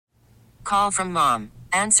Call from mom.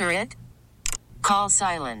 Answer it. Call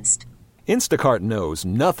silenced. Instacart knows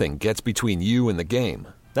nothing gets between you and the game.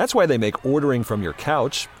 That's why they make ordering from your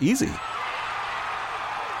couch easy.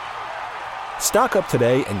 Stock up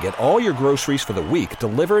today and get all your groceries for the week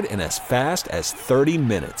delivered in as fast as 30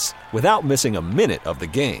 minutes without missing a minute of the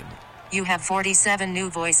game. You have 47 new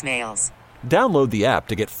voicemails. Download the app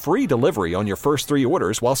to get free delivery on your first 3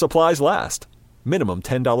 orders while supplies last. Minimum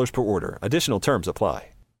 $10 per order. Additional terms apply.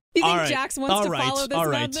 You think Jax wants to follow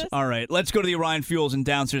this madness? All right. Let's go to the Orion Fuels and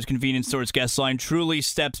Downstairs Convenience Stores guest line. Truly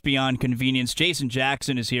steps beyond convenience. Jason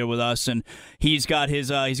Jackson is here with us, and he's got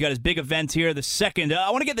his big event here. The second, I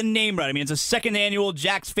want to get the name right. I mean, it's a second annual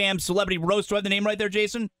Jax Fam Celebrity Roast. Do I have the name right there,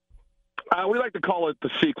 Jason? We like to call it the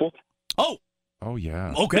sequel. Oh,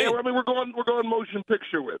 yeah. Okay. Yeah, I mean, we're going motion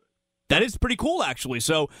picture with it. That is pretty cool, actually.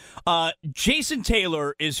 So, Jason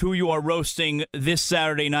Taylor is who you are roasting this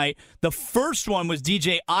Saturday night. The first one was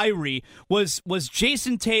DJ Irie. Was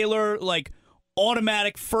Jason Taylor like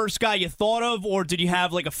automatic first guy you thought of, or did you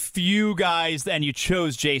have like a few guys and you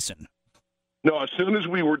chose Jason? No, as soon as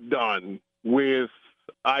we were done with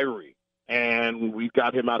Irie and we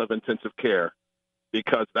got him out of intensive care,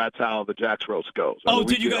 because that's how the Jax roast goes.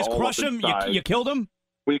 Did you guys crush him? You killed him?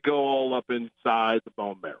 We go all up inside the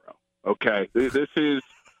bone marrow. Okay, this is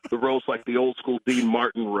the roast like the old school Dean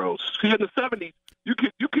Martin roast. See, in the 70s, you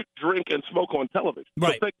could drink and smoke on television.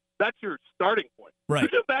 Right. So that's your starting point. Right.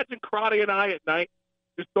 Could you imagine Crotty and I at night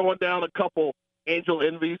just throwing down a couple Angel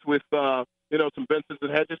Envies with some Vincents and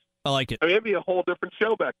Hedges? I like it. I mean, it'd be a whole different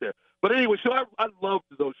show back there. But anyway, so I loved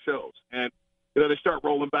those shows. And, they start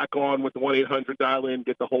rolling back on with the 1-800 dial-in,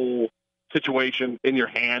 get the whole situation in your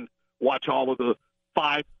hand, watch all of the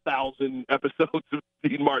 5,000 episodes of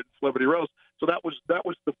Dean Martin Celebrity Roast. So that was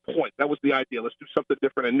the point. That was the idea. Let's do something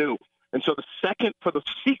different and new. And so the second for the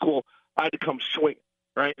sequel, I had to come swinging,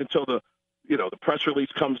 right? And so the press release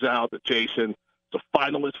comes out that Jason is a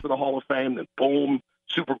finalist for the Hall of Fame. Then boom,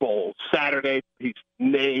 Super Bowl Saturday, he's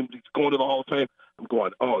named. He's going to the Hall of Fame. I'm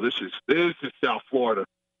going, oh, this is South Florida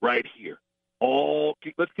right here.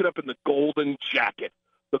 Let's get up in the golden jacket.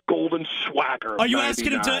 The golden swagger. Are you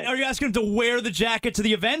asking him to wear the jacket to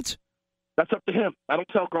the event? That's up to him. I don't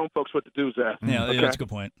tell grown folks what to do, Zach. Yeah, that's a good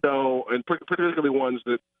point. So, and particularly ones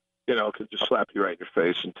that can just slap you right in your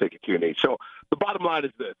face and take you to your knees. So the bottom line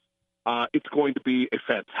is this: it's going to be a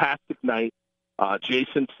fantastic night.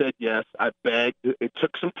 Jason said yes. I begged. It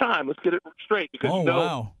took some time. Let's get it straight because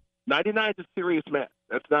wow. 99 is a serious man.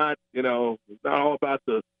 That's not not all about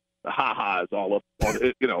the ha-has all up on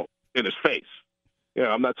in his face.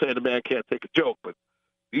 I'm not saying the man can't take a joke, but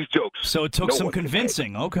these jokes. So it took some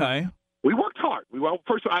convincing. Okay. We worked hard.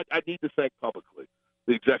 First of all, I need to thank publicly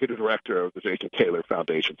the executive director of the Jason Taylor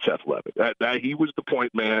Foundation, Seth Levitt. That he was the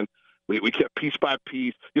point man. We kept piece by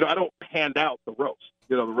piece. I don't hand out the roast.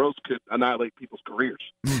 The roast could annihilate people's careers.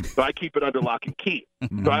 So I keep it under lock and key.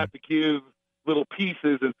 So I have to give little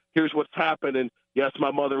pieces, and here's what's happened. And yes,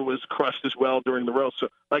 my mother was crushed as well during the roast. So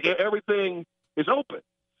everything is open.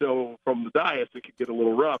 So from the dais, it could get a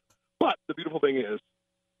little rough. But the beautiful thing is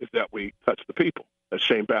that we touch the people, as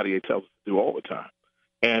Shane Battier tells us to do all the time.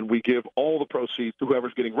 And we give all the proceeds to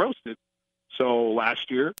whoever's getting roasted. So last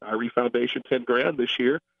year, Irie Foundation, $10,000. This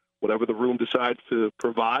year, whatever the room decides to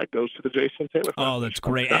provide goes to the Jason Taylor Foundation. Oh, that's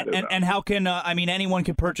great. And how can, anyone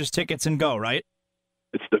can purchase tickets and go, right?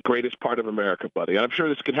 It's the greatest part of America, buddy. And I'm sure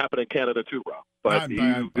this can happen in Canada too, Rob. But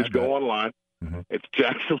you just go online. Mm-hmm. It's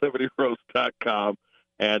jackscelebrityroast.com.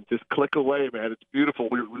 And just click away, man. It's beautiful.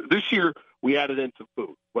 This year, we added in some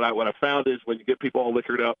food. What I found is when you get people all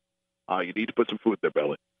liquored up, you need to put some food in their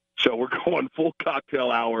belly. So we're going full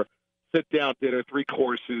cocktail hour, sit-down dinner, 3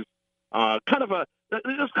 courses,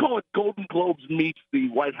 let's call it Golden Globes meets the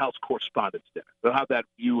White House Correspondents' Dinner. They'll have that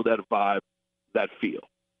view, that vibe, that feel.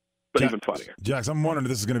 But even funnier. Jax, I'm wondering if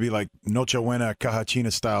this is going to be like Noche Buena, Cajachina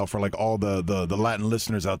style for like all the Latin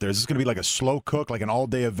listeners out there. Is this going to be like a slow cook, like an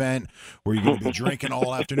all-day event where you're going to be drinking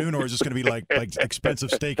all afternoon, or is this going to be like expensive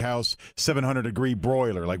steakhouse, 700-degree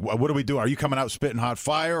broiler? Like, what do we do? Are you coming out spitting hot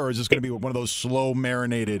fire, or is this going to be one of those slow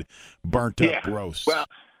marinated, burnt-up roasts? Well,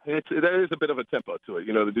 there is a bit of a tempo to it.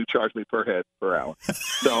 They do charge me per head per hour.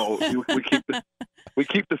 So we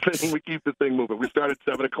keep the thing moving. We start at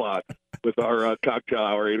 7:00 with our cocktail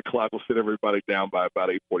hour. 8:00 we'll sit everybody down by about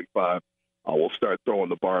 8:45. We'll start throwing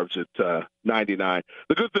the barbs at 99.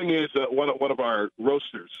 The good thing is one of our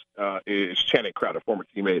roasters is Channing Crowder, former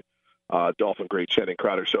teammate, Dolphin great Channing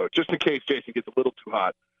Crowder. So just in case Jason gets a little too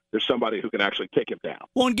hot, there's somebody who can actually take him down.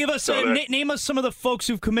 Well, and give us name us some of the folks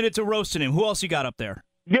who've committed to roasting him. Who else you got up there?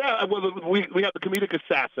 Yeah, well, we have the comedic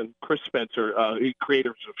assassin, Chris Spencer,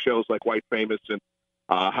 creators of shows like White Famous and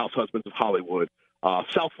House Husbands of Hollywood,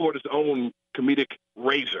 South Florida's own comedic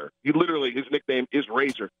Razor. His nickname is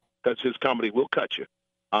Razor because his comedy will cut you.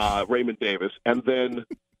 Raymond Davis, and then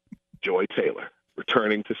Joy Taylor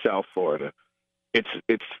returning to South Florida. It's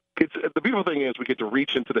the beautiful thing is we get to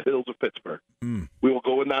reach into the hills of Pittsburgh. We will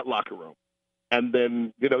go in that locker room, and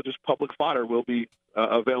then just public fodder will be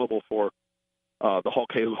available for the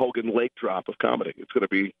Hulk Hogan leg drop of comedy. It's going to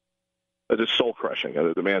be just soul crushing.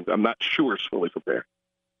 The man, I'm not sure, is fully prepared.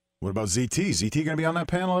 What about ZT? ZT going to be on that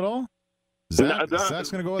panel at all? Zach's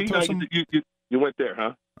going to go and throw some. You went there,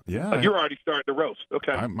 huh? Yeah. You're already starting to roast.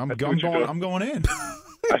 Okay. I'm going in.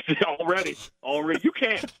 Already. You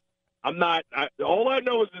can. I'm not. All I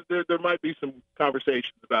know is that there might be some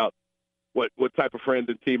conversations about what type of friend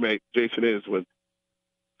and teammate Jason is with.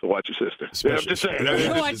 So watch your sister. I'm just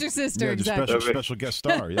saying. Watch your sister. Yeah, exactly. Special guest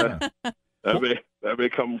star. Yeah. That may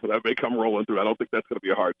come rolling through. I don't think that's going to be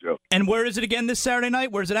a hard joke. And where is it again this Saturday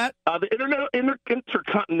night? Where's it at? The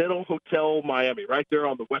Intercontinental Hotel Miami, right there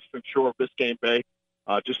on the western shore of Biscayne Bay,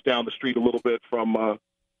 just down the street a little bit from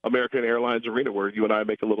American Airlines Arena, where you and I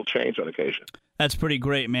make a little change on occasion. That's pretty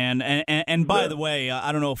great, man. And by the way,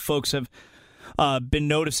 I don't know if folks have been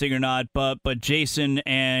noticing or not, but Jason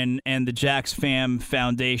and the Jax Fam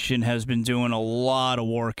Foundation has been doing a lot of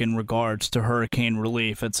work in regards to hurricane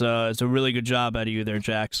relief. It's a really good job out of you there,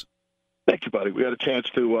 Jax. Thank you, buddy. We had a chance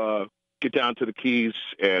to get down to the Keys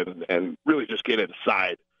and really just get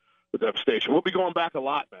inside the devastation. We'll be going back a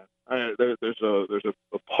lot, man. There's a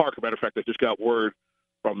park. As a matter of fact, I just got word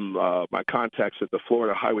from my contacts at the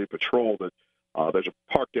Florida Highway Patrol that there's a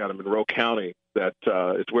park down in Monroe County that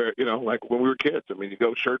it's where, like when we were kids. I mean, you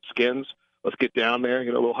go shirt, skins, let's get down there, a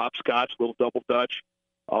little hopscotch, a little double dutch,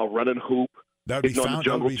 run and hoop. That would be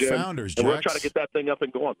Founders, and we're trying to get that thing up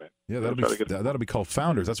and going, man. Yeah, that'll be called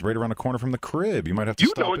Founders. That's right around the corner from the crib. You might have to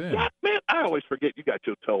stop in. Man, I always forget you got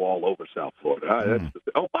your toe all over South Florida.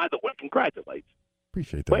 By the way, congratulations.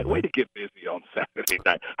 Appreciate that. Way to get busy on Saturday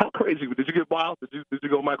night. How crazy. Did you get wild? Did you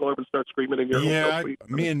go Michael Irvin start screaming in your hotel suite?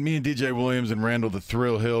 Me and DJ Williams and Randall the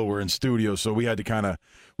Thrill Hill were in studio, so we had to kind of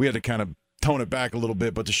tone it back a little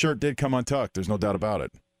bit, but the shirt did come untucked. There's no doubt about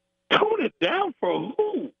it. Tone it down for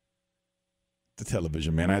who? The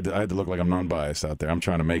television, man. I had to look like I'm non-biased out there. I'm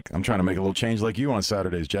trying to make a little change like you on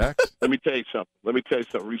Saturdays, Jax. Let me tell you something. The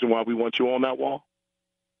reason why we want you on that wall?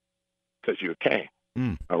 Because you're a king.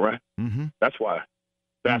 All right? Mm-hmm. That's why.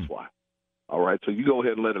 All right? So you go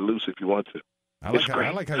ahead and let it loose if you want to. I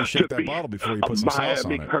like how you shake that bottle before you put some sauce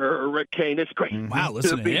on it. Hurricane. It's great. Mm-hmm. Wow,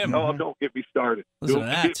 listen to him. Oh, don't get me started. Listen to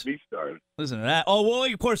that. Get me started. Listen to that. Oh, well,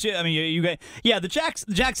 of course, yeah. I mean, you get, the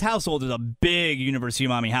Jax household is a big University of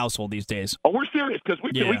Miami household these days. Oh, we're serious because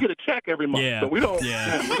we get a check every month. Yeah. So we don't.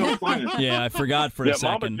 Yeah. We don't plan. Yeah, I forgot for a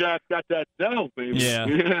second. Mama Jack got that down, baby.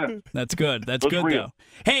 Yeah. That's good. That's good, real. though.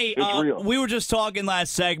 Hey, we were just talking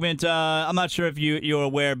last segment. I'm not sure if you're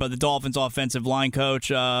aware, but the Dolphins' offensive line coach,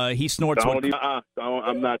 he snorts. I'm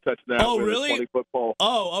not touching that. Oh, really? 20 football.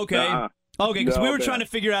 Oh, okay. Okay, because we were trying to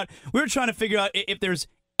figure out if there's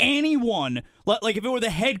anyone, like if it were the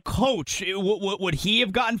head coach, would he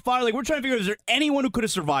have gotten fired? Like, we're trying to figure out, is there anyone who could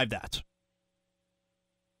have survived that?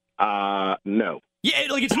 No. Yeah,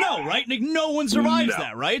 like it's no, right? Like no one survives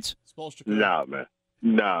that, right? No, man.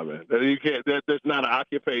 You can't. There's not an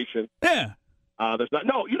occupation. Yeah. There's not.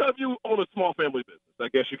 No, if you own a small family business, I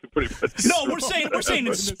guess you can pretty much. No, we're saying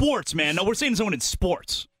in sports, man. No, we're saying someone in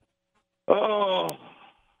sports. Oh,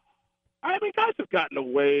 I mean, guys have gotten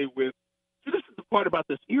away with. See, this is the part about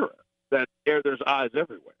this era that there's eyes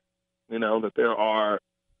everywhere. That there are.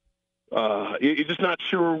 You're just not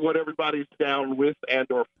sure what everybody's down with and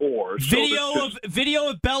or for. Video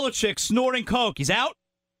of Belichick snorting coke. He's out.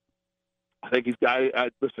 I think he's got.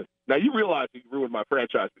 Listen, now you realize he ruined my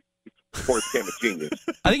franchise before he became a genius.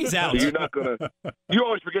 I think he's out. So you're not gonna. You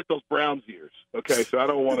always forget those Browns years, okay? So I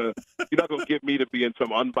don't want to. You're not gonna get me to be in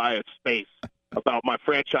some unbiased space about my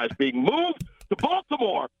franchise being moved to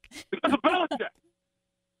Baltimore because of Belichick.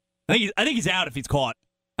 I think he's out if he's caught.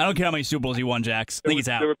 I don't care how many Super Bowls he won, Jax. I think he's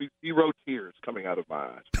out. There would be 0 tears coming out of my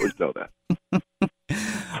eyes. Please know that.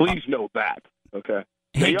 Please know that. Okay.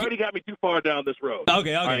 Now, you already got me too far down this road.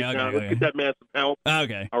 Okay. Now, let's get that man some help.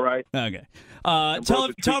 Okay. All right. Okay. Tell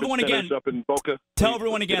everyone again. Up in Boca. Tell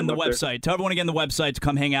everyone again the website. Tell everyone again the website to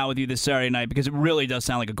come hang out with you this Saturday night because it really does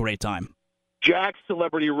sound like a great time.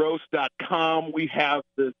 JaxCelebrityRoast.com. We have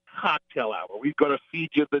the cocktail hour. We're going to feed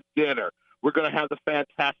you the dinner. We're going to have the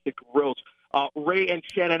fantastic roast. Ray and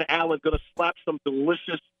Shannon Allen going to slap some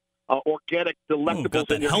delicious, organic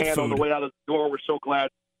delectables in your hand on the way out of the door. We're so glad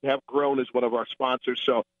to have Grown as one of our sponsors.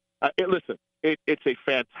 So, listen, it's a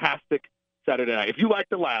fantastic Saturday night. If you like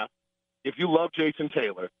to laugh, if you love Jason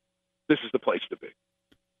Taylor, this is the place to be.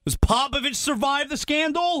 Does Popovich survive the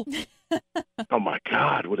scandal? Oh, my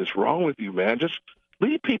God. What is wrong with you, man? Just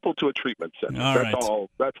lead people to a treatment center.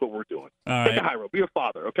 That's what we're doing. All Take right. a high road. Be a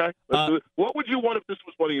father, okay? Let's do it. What would you want if this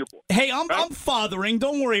was one of your boys? Hey, I'm fathering.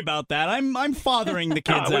 Don't worry about that. I'm fathering the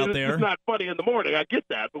kids out there. It's not funny in the morning. I get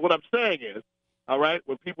that. But what I'm saying is, all right,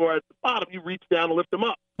 when people are at the bottom, you reach down and lift them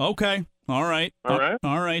up. Okay. All right. All right?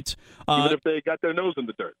 All right. Even if they got their nose in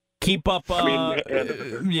the dirt. Keep up. Powder. My bad.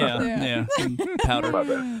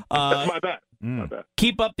 That's my bad. My bad.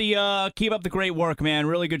 Keep up the great work, man.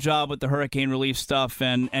 Really good job with the hurricane relief stuff,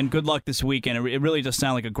 and good luck this weekend. It really does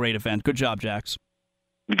sound like a great event. Good job, Jax.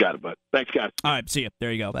 You got it, bud. Thanks, guys. All right, see you.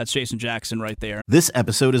 There you go. That's Jason Jackson right there. This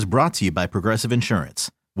episode is brought to you by Progressive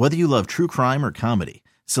Insurance. Whether you love true crime or comedy,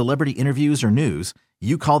 celebrity interviews or news,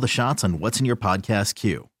 you call the shots on what's in your podcast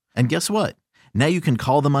queue. And guess what? Now you can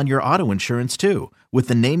call them on your auto insurance too with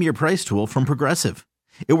the Name Your Price tool from Progressive.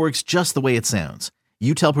 It works just the way it sounds.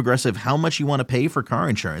 You tell Progressive how much you want to pay for car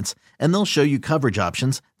insurance, and they'll show you coverage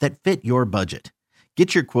options that fit your budget.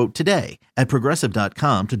 Get your quote today at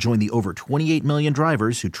Progressive.com to join the over 28 million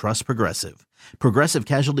drivers who trust Progressive. Progressive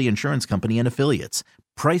Casualty Insurance Company and Affiliates.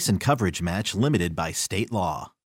 Price and coverage match limited by state law.